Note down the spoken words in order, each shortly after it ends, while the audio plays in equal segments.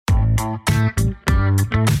Running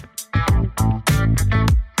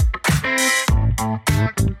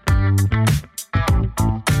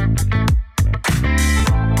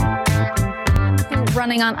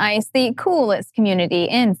on Ice, the coolest community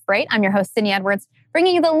in freight. I'm your host, Sydney Edwards,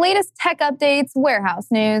 bringing you the latest tech updates, warehouse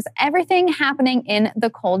news, everything happening in the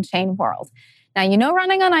cold chain world. Now, you know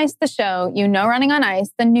Running on Ice, the show. You know Running on Ice,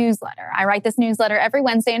 the newsletter. I write this newsletter every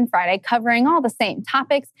Wednesday and Friday, covering all the same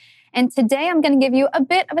topics. And today, I'm going to give you a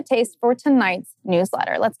bit of a taste for tonight's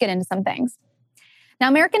newsletter. Let's get into some things. Now,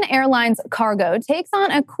 American Airlines Cargo takes on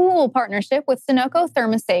a cool partnership with Sunoco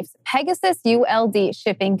ThermoSafe's Pegasus ULD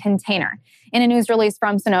shipping container. In a news release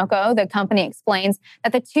from Sunoco, the company explains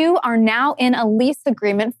that the two are now in a lease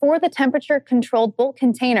agreement for the temperature-controlled bulk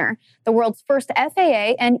container, the world's first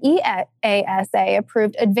FAA and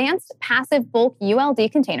EASA-approved advanced passive bulk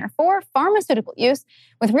ULD container for pharmaceutical use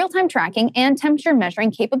with real-time tracking and temperature measuring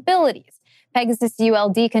capabilities. Pegasus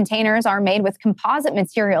ULD containers are made with composite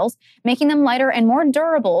materials, making them lighter and more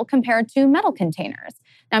durable compared to metal containers.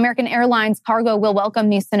 Now, American Airlines Cargo will welcome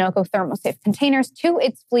these Sunoco ThermoSafe containers to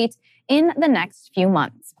its fleet in the next few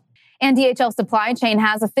months. And DHL Supply Chain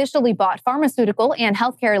has officially bought pharmaceutical and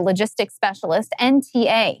healthcare logistics specialist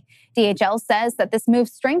NTA. DHL says that this move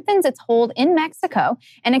strengthens its hold in Mexico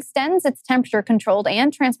and extends its temperature-controlled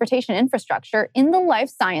and transportation infrastructure in the life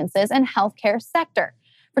sciences and healthcare sector.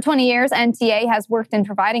 For 20 years, NTA has worked in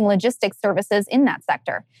providing logistics services in that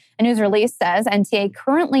sector. A news release says NTA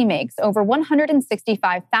currently makes over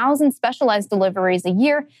 165,000 specialized deliveries a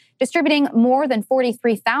year, distributing more than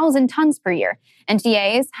 43,000 tons per year.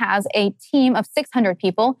 NTA has a team of 600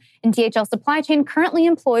 people, and DHL Supply Chain currently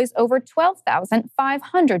employs over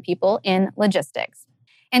 12,500 people in logistics.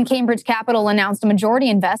 And Cambridge Capital announced a majority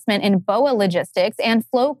investment in BOA Logistics and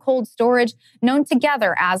Flow Cold Storage, known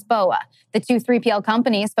together as BOA. The two 3PL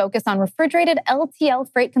companies focus on refrigerated LTL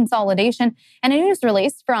freight consolidation, and a news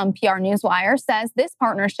release from PR Newswire says this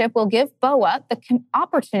partnership will give BOA the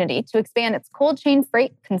opportunity to expand its cold chain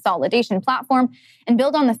freight consolidation platform and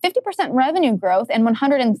build on the 50% revenue growth and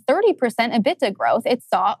 130% EBITDA growth it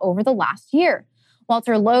saw over the last year.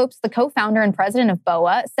 Walter Lopes, the co-founder and president of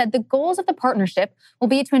BOA, said the goals of the partnership will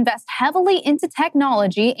be to invest heavily into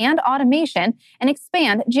technology and automation and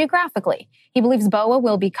expand geographically. He believes BOA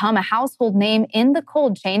will become a household name in the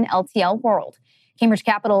cold chain LTL world. Cambridge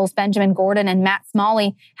Capital's Benjamin Gordon and Matt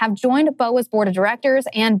Smalley have joined BOA's board of directors,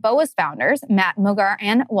 and BOA's founders, Matt Mugar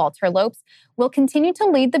and Walter Lopes, will continue to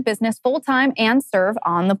lead the business full-time and serve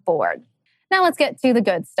on the board. Now let's get to the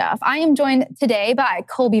good stuff. I am joined today by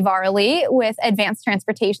Colby Varley with Advanced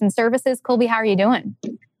Transportation Services. Colby, how are you doing?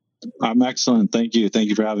 I'm excellent. Thank you. Thank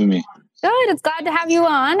you for having me. Good. It's glad to have you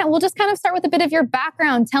on. We'll just kind of start with a bit of your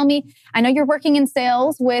background. Tell me, I know you're working in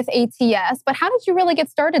sales with ATS, but how did you really get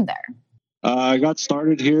started there? I got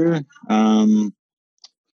started here.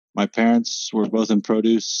 My parents were both in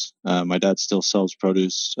produce. My dad still sells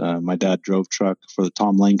produce. My dad drove truck for the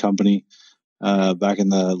Tom Lane Company. Back in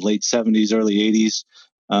the late 70s, early 80s.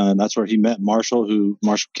 And that's where he met Marshall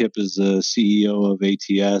Kipp is the CEO of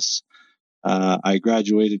ATS. I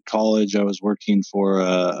graduated college. I was working for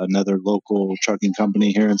another local trucking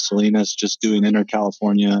company here in Salinas, just doing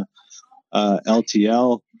Inter-California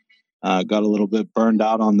LTL. Got a little bit burned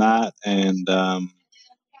out on that. And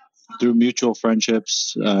through mutual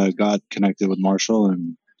friendships, got connected with Marshall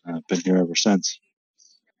and been here ever since.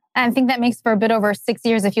 I think that makes for a bit over 6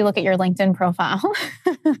 years if you look at your LinkedIn profile.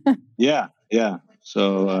 Yeah.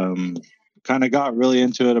 So kind of got really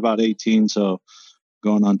into it about 18. So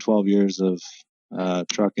going on 12 years of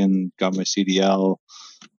trucking, got my CDL,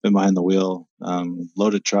 been behind the wheel,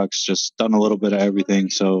 loaded trucks, just done a little bit of everything.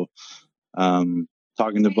 So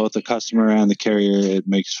talking to both the customer and the carrier, it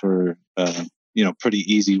makes for, pretty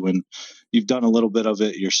easy when you've done a little bit of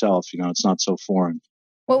it yourself. It's not so foreign.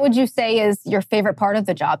 What would you say is your favorite part of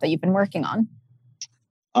the job that you've been working on?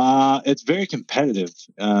 It's very competitive.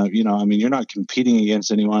 You're not competing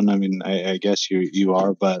against anyone. I guess you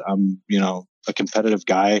are, but I'm, a competitive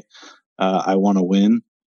guy. I want to win.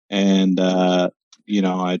 And, I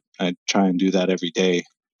try and do that every day.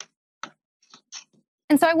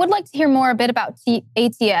 And so I would like to hear more a bit about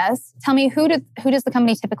ATS. Tell me, who does the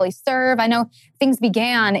company typically serve? I know things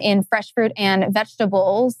began in fresh fruit and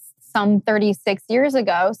vegetables some 36 years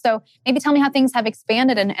ago. So maybe tell me how things have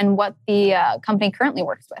expanded and what the company currently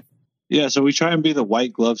works with. Yeah, so we try and be the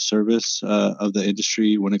white glove service of the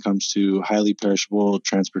industry when it comes to highly perishable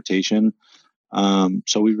transportation.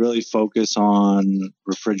 So we really focus on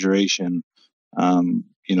refrigeration,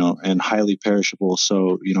 and highly perishable.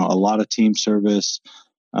 So, a lot of team service,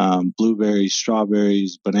 blueberries,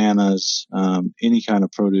 strawberries, bananas, any kind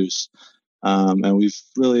of produce. And we've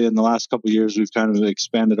really, in the last couple of years, we've kind of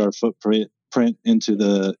expanded our footprint into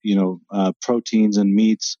the, proteins and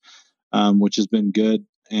meats, which has been good.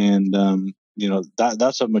 And,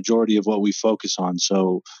 that's a majority of what we focus on.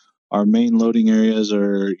 So our main loading areas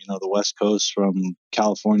are, the West Coast from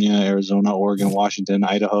California, Arizona, Oregon, Washington,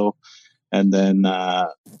 Idaho. And then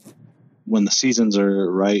when the seasons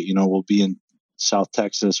are right, we'll be in South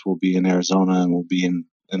Texas, we'll be in Arizona, and we'll be in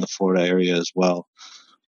the Florida area as well.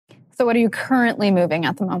 So what are you currently moving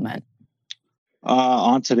at the moment?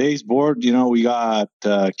 On today's board, we got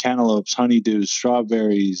cantaloupes, honeydews,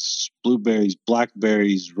 strawberries, blueberries,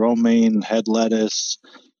 blackberries, romaine, head lettuce.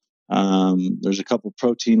 There's a couple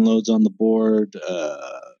protein loads on the board,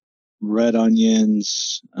 red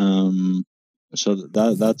onions. So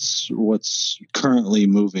that's what's currently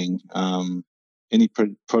moving. Any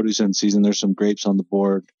produce in season, there's some grapes on the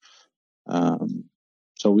board.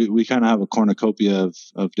 So we kind of have a cornucopia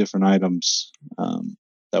of different items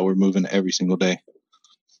that we're moving every single day.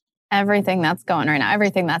 Everything that's going right now,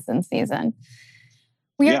 everything that's in season.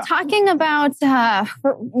 We are talking about,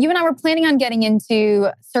 you and I were planning on getting into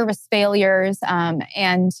service failures and,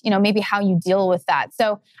 maybe how you deal with that.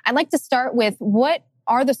 So I'd like to start with what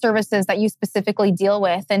are the services that you specifically deal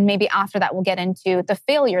with? And maybe after that, we'll get into the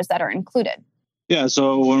failures that are included. Yeah,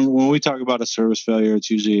 so when we talk about a service failure,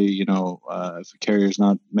 it's usually, if a carrier's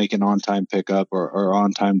not making on-time pickup or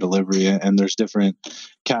on-time delivery, and there's different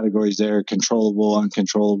categories there, controllable,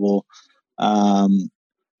 uncontrollable.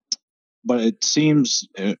 But it seems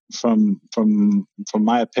from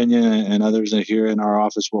my opinion and others here in our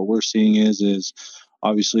office, what we're seeing is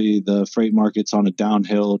obviously the freight market's on a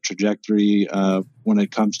downhill trajectory when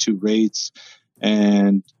it comes to rates,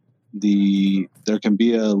 and there can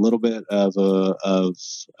be a little bit of a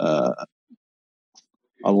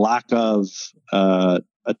lack of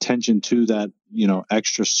attention to that,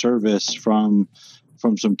 extra service from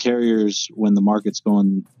some carriers when the market's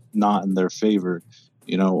going not in their favor.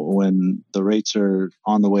 When the rates are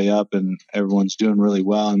on the way up and everyone's doing really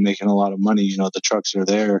well and making a lot of money, the trucks are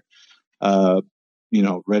there,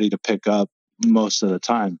 ready to pick up most of the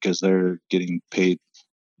time because they're getting paid,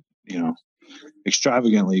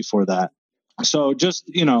 extravagantly for that. So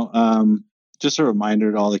just, just a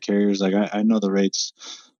reminder to all the carriers, like I know the rates,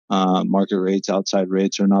 market rates, outside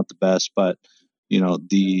rates are not the best, but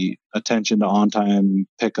the attention to on-time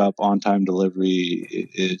pickup, on-time delivery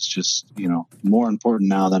is just, more important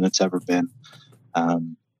now than it's ever been.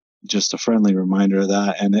 Just a friendly reminder of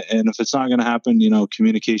that. And if it's not going to happen,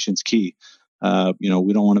 communication's key. We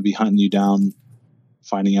don't want to be hunting you down,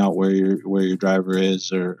 finding out where your driver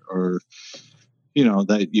is or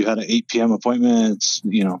that you had an 8 p.m. appointment, it's,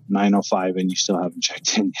 9:05 and you still haven't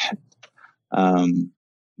checked in yet.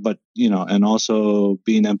 But, and also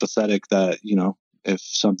being empathetic that, if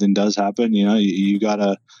something does happen, you got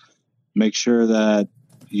to make sure that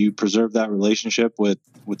you preserve that relationship with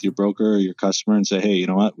your broker or your customer and say, hey, you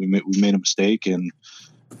know what, we made a mistake and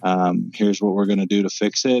here's what we're going to do to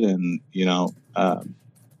fix it. And,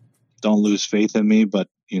 don't lose faith in me, but,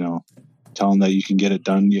 tell them that you can get it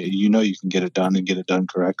done. You can get it done and get it done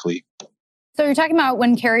correctly. So you're talking about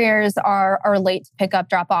when carriers are late to pick up,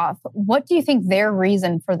 drop off. What do you think their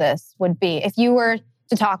reason for this would be? If you were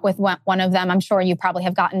to talk with one of them, I'm sure you probably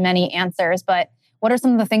have gotten many answers, but what are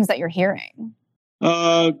some of the things that you're hearing?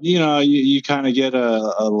 You kind of get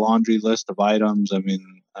a laundry list of items. I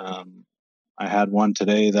mean, I had one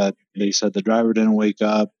today that they said the driver didn't wake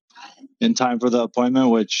up in time for the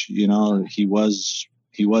appointment, which, he was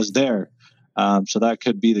there. So that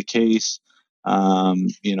could be the case. I've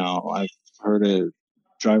heard a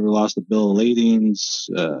driver lost a bill of ladings.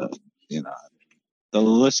 The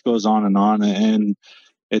list goes on, and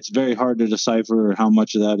it's very hard to decipher how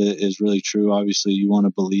much of that is really true. Obviously, you want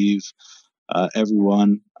to believe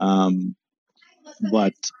everyone,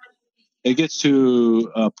 but it gets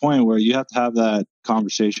to a point where you have to have that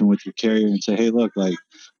conversation with your carrier and say, hey, look, like,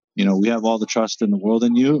 we have all the trust in the world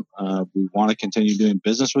in you. We want to continue doing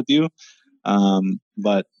business with you.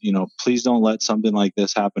 But, please don't let something like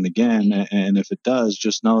this happen again. And if it does,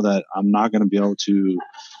 just know that I'm not going to be able to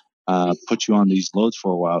put you on these loads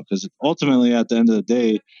for a while. Because ultimately, at the end of the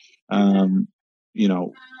day,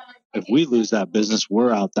 if we lose that business,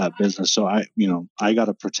 we're out that business. So I got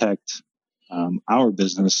to protect our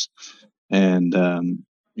business and,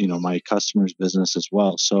 my customers' business as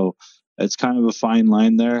well. So it's kind of a fine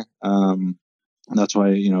line there. That's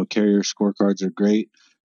why, carrier scorecards are great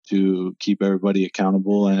to keep everybody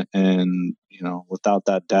accountable. And without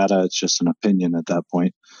that data, it's just an opinion at that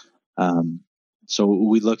point. So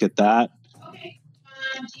we look at that.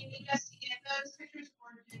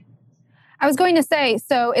 I was going to say,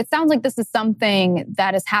 so it sounds like this is something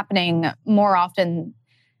that is happening more often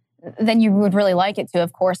than you would really like it to,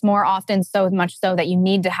 of course, more often, so much so that you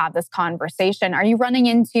need to have this conversation. Are you running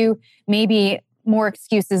into maybe more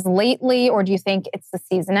excuses lately, or do you think it's the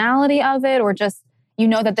seasonality of it, or just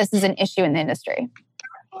that this is an issue in the industry?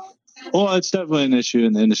 Well, it's definitely an issue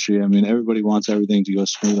in the industry. I mean, everybody wants everything to go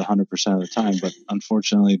smooth 100% of the time, but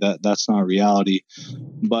unfortunately, that's not reality.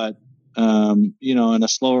 But in a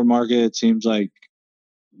slower market, it seems like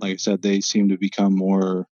I said, they seem to become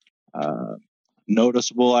more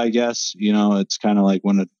noticeable, I guess. It's kind of like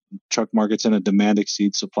when a truck market's in a demand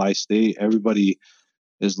exceeds supply state, everybody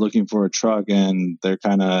is looking for a truck and they're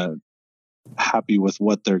kind of happy with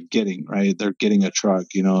what they're getting, right? They're getting a truck.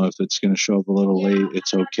 If it's going to show up a little late,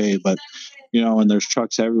 it's okay. But, when there's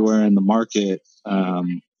trucks everywhere in the market,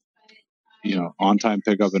 on-time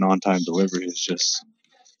pickup and on-time delivery is just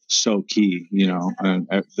so key, and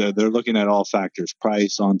they're looking at all factors: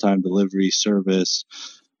 price, on-time delivery, service,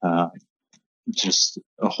 just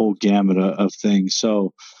a whole gamut of things.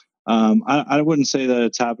 So I wouldn't say that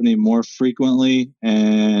it's happening more frequently.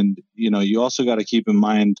 And, you also got to keep in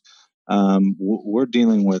mind, we're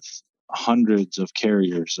dealing with hundreds of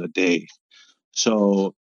carriers a day.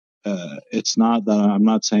 So it's not that I'm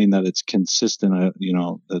not saying that it's consistent,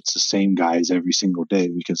 that's the same guys every single day,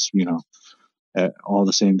 because, all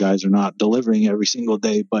the same guys are not delivering every single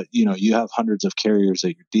day, but, you have hundreds of carriers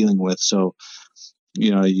that you're dealing with. So,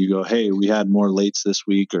 you go, hey, we had more lates this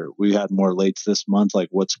week, or we had more lates this month. Like,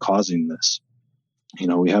 what's causing this?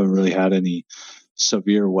 We haven't really had any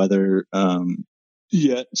severe weather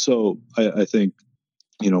yet. So I think,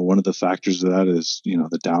 one of the factors of that is,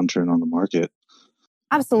 the downturn on the market.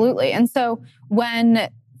 Absolutely. And so when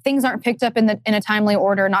things aren't picked up in a timely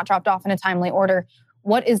order, not dropped off in a timely order,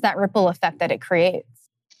 what is that ripple effect that it creates?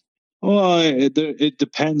 Well, it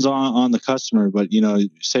depends on the customer, but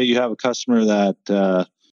say you have a customer that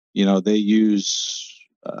they use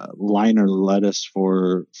liner lettuce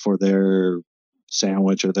for their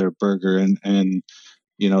sandwich or their burger, and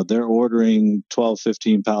they're ordering 12,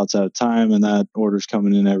 15 pallets at a time, and that order's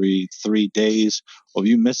coming in every 3 days. Well, if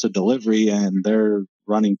you miss a delivery and they're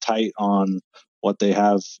running tight on what they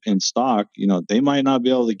have in stock, they might not be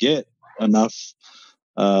able to get enough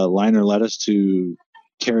liner lettuce to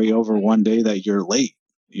carry over one day that you're late,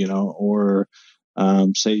 or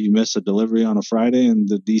say you miss a delivery on a Friday and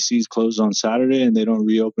the DC's closed on Saturday and they don't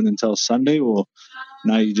reopen until Sunday. Well,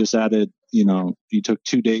 now you just added, you took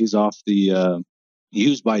 2 days off the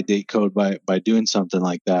use by date code by doing something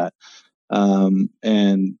like that.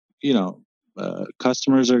 And,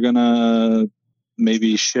 customers are going to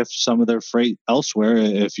maybe shift some of their freight elsewhere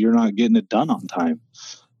if you're not getting it done on time.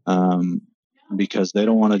 Because they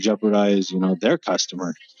don't want to jeopardize, their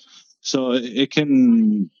customer. So it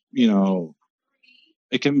can,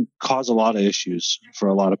 it can cause a lot of issues for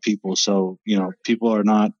a lot of people. So, people are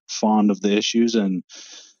not fond of the issues, and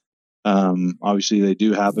obviously they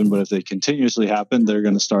do happen, but if they continuously happen, they're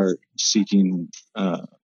going to start seeking,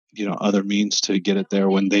 other means to get it there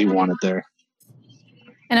when they want it there.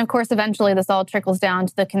 And of course, eventually this all trickles down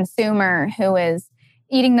to the consumer who is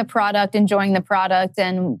eating the product, enjoying the product,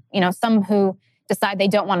 and, some who decide they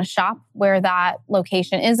don't want to shop where that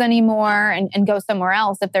location is anymore and go somewhere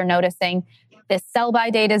else if they're noticing this sell-by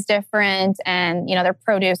date is different and, their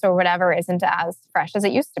produce or whatever isn't as fresh as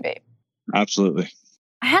it used to be. Absolutely.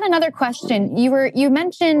 I had another question. You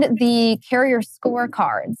mentioned the carrier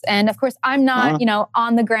scorecards. And of course, I'm not,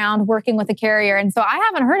 on the ground working with a carrier. And so I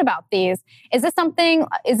haven't heard about these. Is this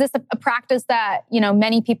a practice that,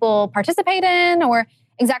 many people participate in, or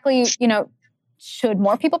exactly, should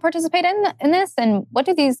more people participate in this? And what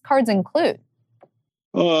do these cards include?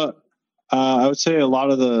 Well, I would say a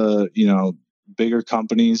lot of the, bigger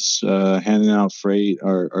companies handing out freight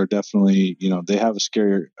are definitely, they have a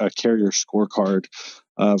carrier scorecard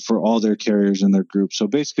for all their carriers in their group. So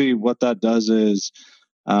basically what that does is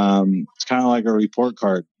it's kind of like a report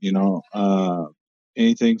card,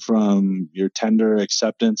 anything from your tender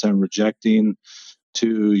acceptance and rejecting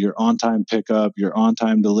to your on-time pickup, your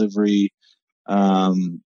on-time delivery.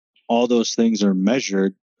 All those things are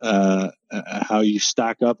measured, how you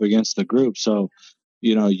stack up against the group. So,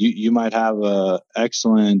 you might have a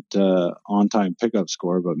excellent on-time pickup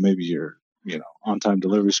score, but maybe your on-time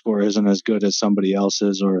delivery score isn't as good as somebody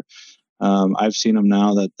else's. Or I've seen them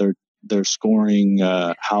now that they're scoring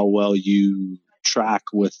how well you track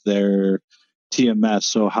with their TMS.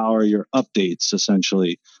 So how are your updates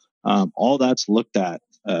essentially? All that's looked at,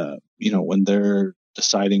 when they're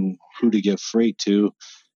deciding who to give freight to.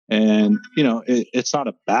 And, it's not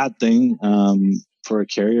a bad thing. for a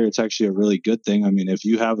carrier, it's actually a really good thing. I mean, if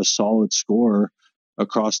you have a solid score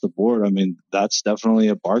across the board, I mean, that's definitely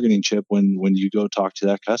a bargaining chip when you go talk to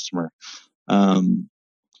that customer.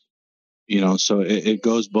 So it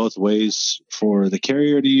goes both ways for the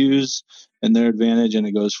carrier to use in their advantage, and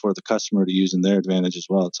it goes for the customer to use in their advantage as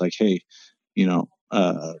well. It's like, hey,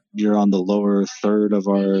 you're on the lower third of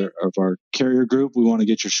our carrier group. We want to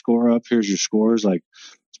get your score up. Here's your scores. Like,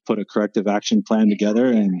 let's put a corrective action plan together,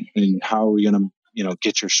 and how are we going to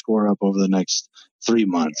get your score up over the next 3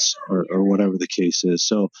 months or whatever the case is.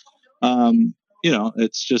 So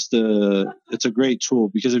it's a great tool,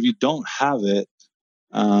 because if you don't have it,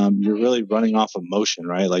 you're really running off emotion,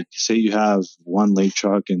 right? Like, say you have one late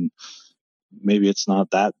truck and maybe it's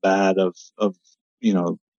not that bad of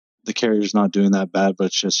the carrier's not doing that bad, but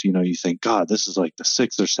it's just, you think, God, this is like the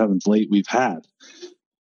 6th or 7th late we've had,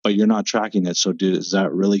 but you're not tracking it. So is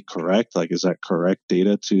that really correct? Like, is that correct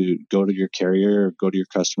data to go to your carrier or go to your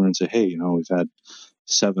customer and say, hey, we've had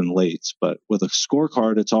 7 lates? But with a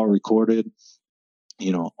scorecard, it's all recorded.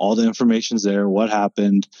 All the information's there. What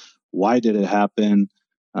happened? Why did it happen?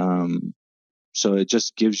 So it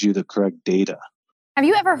just gives you the correct data. Have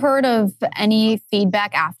you ever heard of any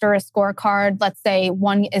feedback after a scorecard? Let's say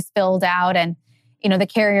one is filled out and, the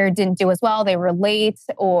carrier didn't do as well. They were late,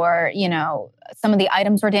 or, some of the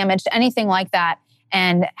items were damaged, anything like that.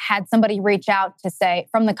 And had somebody reach out to say,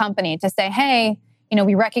 from the company, to say, hey,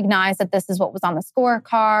 we recognize that this is what was on the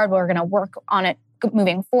scorecard. We're going to work on it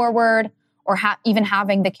moving forward. Or even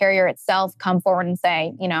having the carrier itself come forward and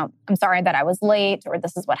say, I'm sorry that I was late, or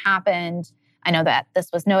this is what happened. I know that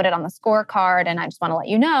this was noted on the scorecard, and I just want to let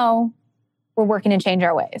you know we're working to change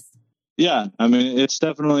our ways. Yeah, I mean, it's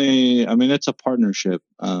definitely, it's a partnership.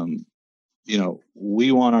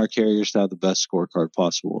 We want our carriers to have the best scorecard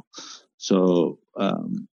possible. So,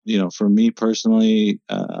 for me personally,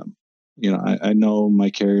 I know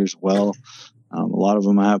my carriers well. A lot of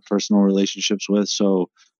them I have personal relationships with.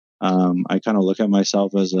 So, I kind of look at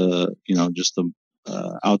myself as just the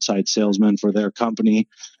outside salesman for their company.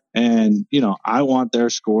 And, I want their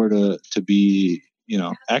score to be,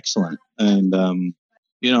 excellent. And,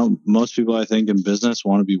 most people, I think, in business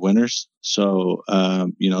want to be winners. So,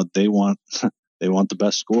 they want the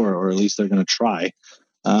best score, or at least they're going to try.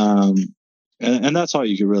 And that's all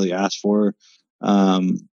you can really ask for.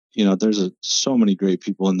 There's so many great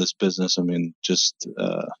people in this business. I mean, just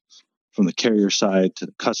from the carrier side to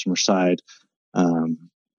the customer side,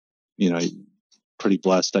 pretty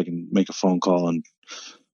blessed. I can make a phone call and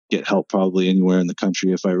get help probably anywhere in the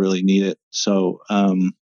country if I really need it. So,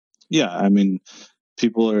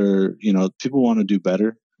 people want to do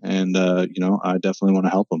better, and, I definitely want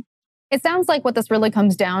to help them. It sounds like what this really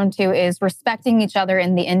comes down to is respecting each other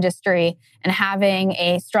in the industry and having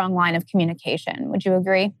a strong line of communication. Would you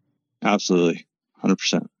agree? Absolutely.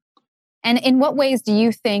 100%. And in what ways do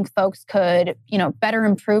you think folks could, better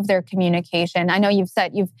improve their communication? I know you've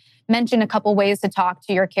mentioned a couple ways to talk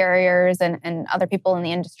to your carriers and other people in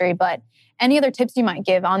the industry, but any other tips you might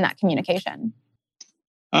give on that communication?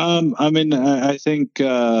 I think,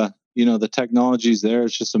 the technology's there.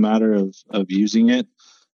 It's just a matter of using it.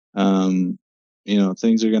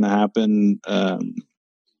 Things are going to happen,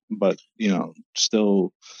 but,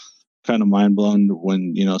 still kind of mind blown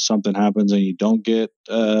when, something happens and you don't get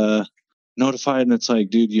notified, and it's like,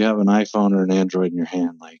 dude, you have an iPhone or an Android in your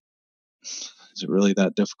hand. Like, is it really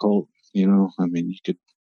that difficult? You could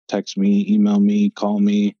text me, email me, call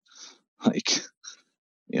me. Like,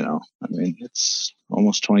 it's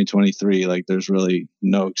almost 2023. Like, there's really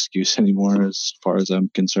no excuse anymore as far as I'm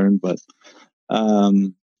concerned. But, I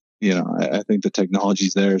think the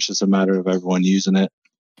technology's there. It's just a matter of everyone using it.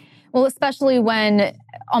 Well, especially when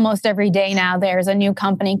almost every day now there's a new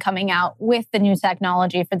company coming out with the new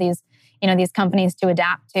technology for these companies to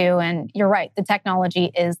adapt to. And you're right, the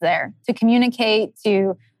technology is there to communicate,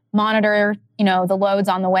 to monitor, the loads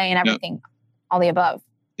on the way and everything, all the above.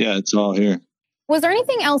 Yeah, it's all here. Was there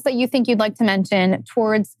anything else that you think you'd like to mention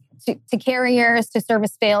towards to carriers, to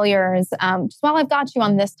service failures, just while I've got you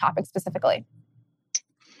on this topic specifically?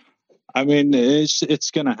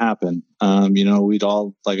 It's going to happen. We'd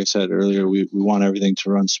all, like I said earlier, we want everything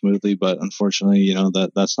to run smoothly, but unfortunately,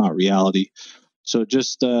 that's not reality. So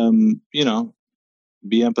just, be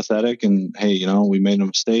empathetic and, hey, we made a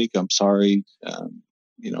mistake. I'm sorry.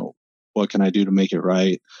 What can I do to make it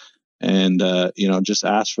right? And, just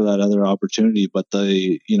ask for that other opportunity. But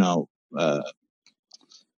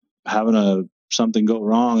having something go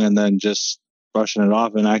wrong and then just brushing it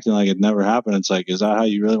off and acting like it never happened. It's like, is that how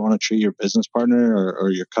you really want to treat your business partner or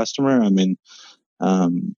your customer?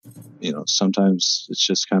 Sometimes it's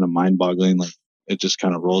just kind of mind boggling. Like, it just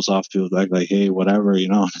kind of rolls off people's back like, hey, whatever,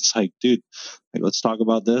 and it's like, dude, like, let's talk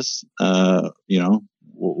about this.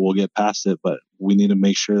 We'll get past it, but we need to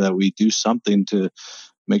make sure that we do something to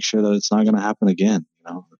make sure that it's not going to happen again.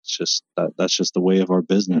 It's just that's just the way of our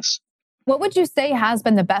business. What would you say has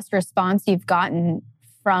been the best response you've gotten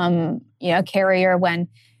from a carrier when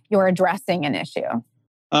you're addressing an issue?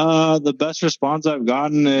 The best response I've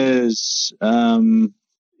gotten is,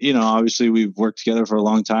 obviously we've worked together for a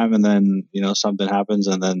long time, and then, something happens,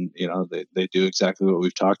 and then, they do exactly what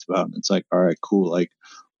we've talked about. And it's like, all right, cool. Like,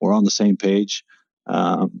 we're on the same page.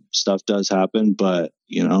 Stuff does happen, but,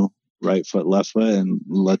 right foot, left foot, and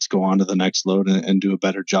let's go on to the next load and do a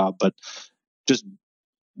better job. But just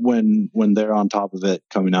when they're on top of it,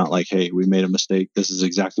 coming out like, hey, we made a mistake. This is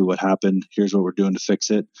exactly what happened. Here's what we're doing to fix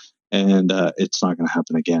it. And it's not going to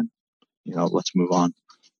happen again. Let's move on.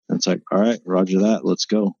 And it's like, all right, roger that. Let's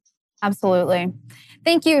go. Absolutely.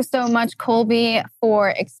 Thank you so much, Colby, for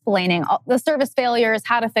explaining the service failures,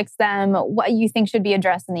 how to fix them, what you think should be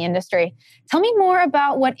addressed in the industry. Tell me more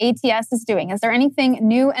about what ATS is doing. Is there anything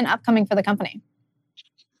new and upcoming for the company?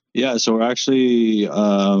 Yeah, so we're actually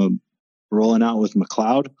rolling out with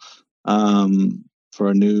McLeod for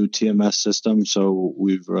a new TMS system. So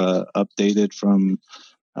we've updated from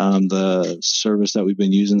the service that we've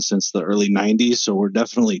been using since the early 90s. So we're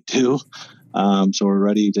definitely due. So we're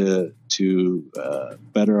ready to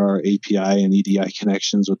better our API and EDI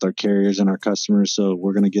connections with our carriers and our customers. So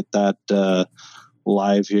we're going to get that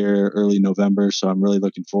live here early November. So I'm really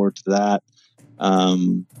looking forward to that.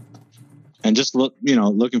 And just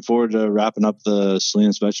looking forward to wrapping up the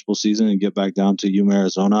Salinas vegetable season and get back down to Yuma,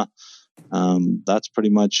 Arizona. That's pretty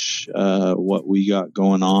much what we got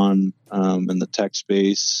going on in the tech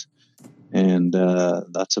space, and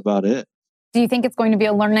that's about it. Do you think it's going to be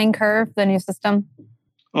a learning curve, the new system?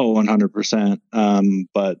 Oh, 100%.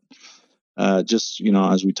 But just,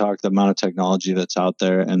 as we talked, the amount of technology that's out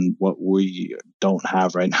there and what we don't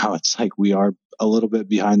have right now, it's like we are a little bit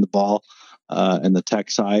behind the ball in the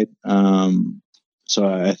tech side. So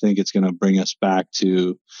I think it's going to bring us back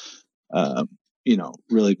to,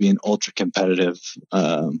 really being ultra competitive,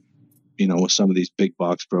 with some of these big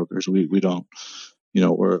box brokers. We don't,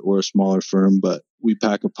 we're a smaller firm, but we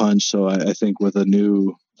pack a punch. So I think with a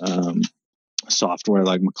new software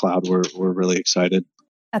like McLeod, we're really excited.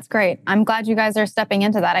 That's great. I'm glad you guys are stepping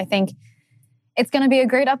into that. I think it's going to be a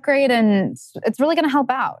great upgrade, and it's really going to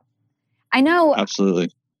help out. I know.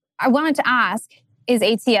 Absolutely. I wanted to ask, is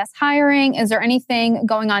ATS hiring? Is there anything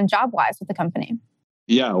going on job-wise with the company?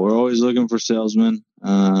 Yeah, we're always looking for salesmen.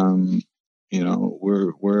 We're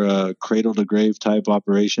a cradle to grave type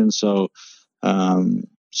operation. So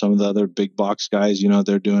some of the other big box guys,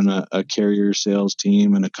 they're doing a carrier sales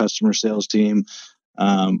team and a customer sales team.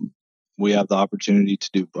 We have the opportunity to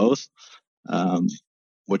do both,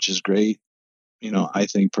 which is great. I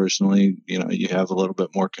think personally, you have a little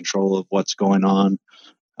bit more control of what's going on.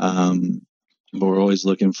 But we're always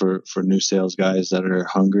looking for new sales guys that are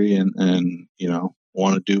hungry and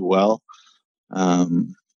want to do well,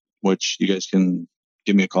 which you guys can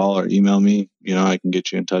give me a call or email me. I can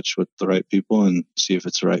get you in touch with the right people and see if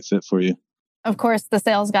it's the right fit for you. Of course, the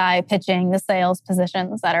sales guy pitching the sales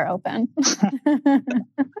positions that are open.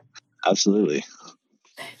 Absolutely.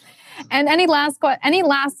 And any last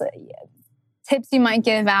tips you might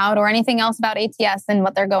give out, or anything else about ATS and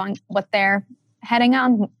what they're heading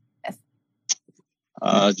on?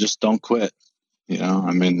 Just don't quit.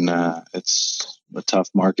 It's a tough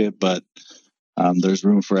market, but there's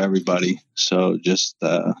room for everybody. So just,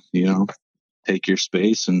 take your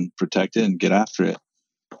space and protect it and get after it.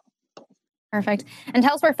 Perfect. And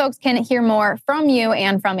tell us where folks can hear more from you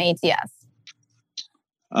and from ATS.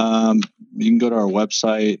 You can go to our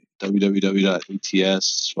website,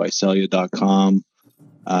 www.atsvisalia.com.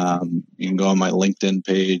 You can go on my LinkedIn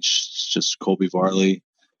page. It's just Colby Varley.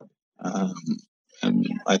 And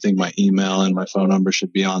I think my email and my phone number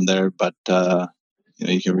should be on there, but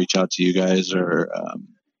you can reach out to you guys, or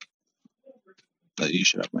that you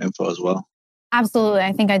should have my info as well. Absolutely.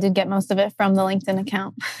 I think I did get most of it from the LinkedIn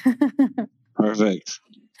account. Perfect.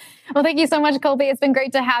 Well, thank you so much, Colby. It's been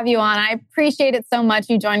great to have you on. I appreciate it so much,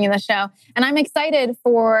 you joining the show. And I'm excited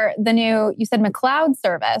for the new, you said McLeod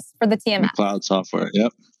service for the TMS. McLeod software.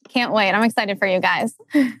 Yep. Can't wait. I'm excited for you guys.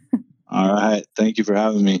 All right. Thank you for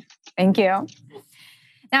having me. Thank you.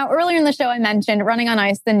 Now, earlier in the show, I mentioned Running on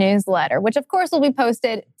Ice, the newsletter, which of course will be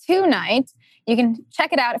posted tonight. You can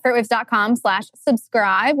check it out at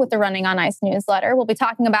freightwaves.com/subscribe with the Running on Ice newsletter. We'll be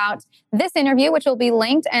talking about this interview, which will be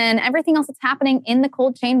linked, and everything else that's happening in the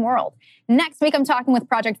cold chain world. Next week, I'm talking with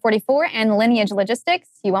Project 44 and Lineage Logistics.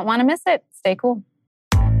 You won't want to miss it. Stay cool.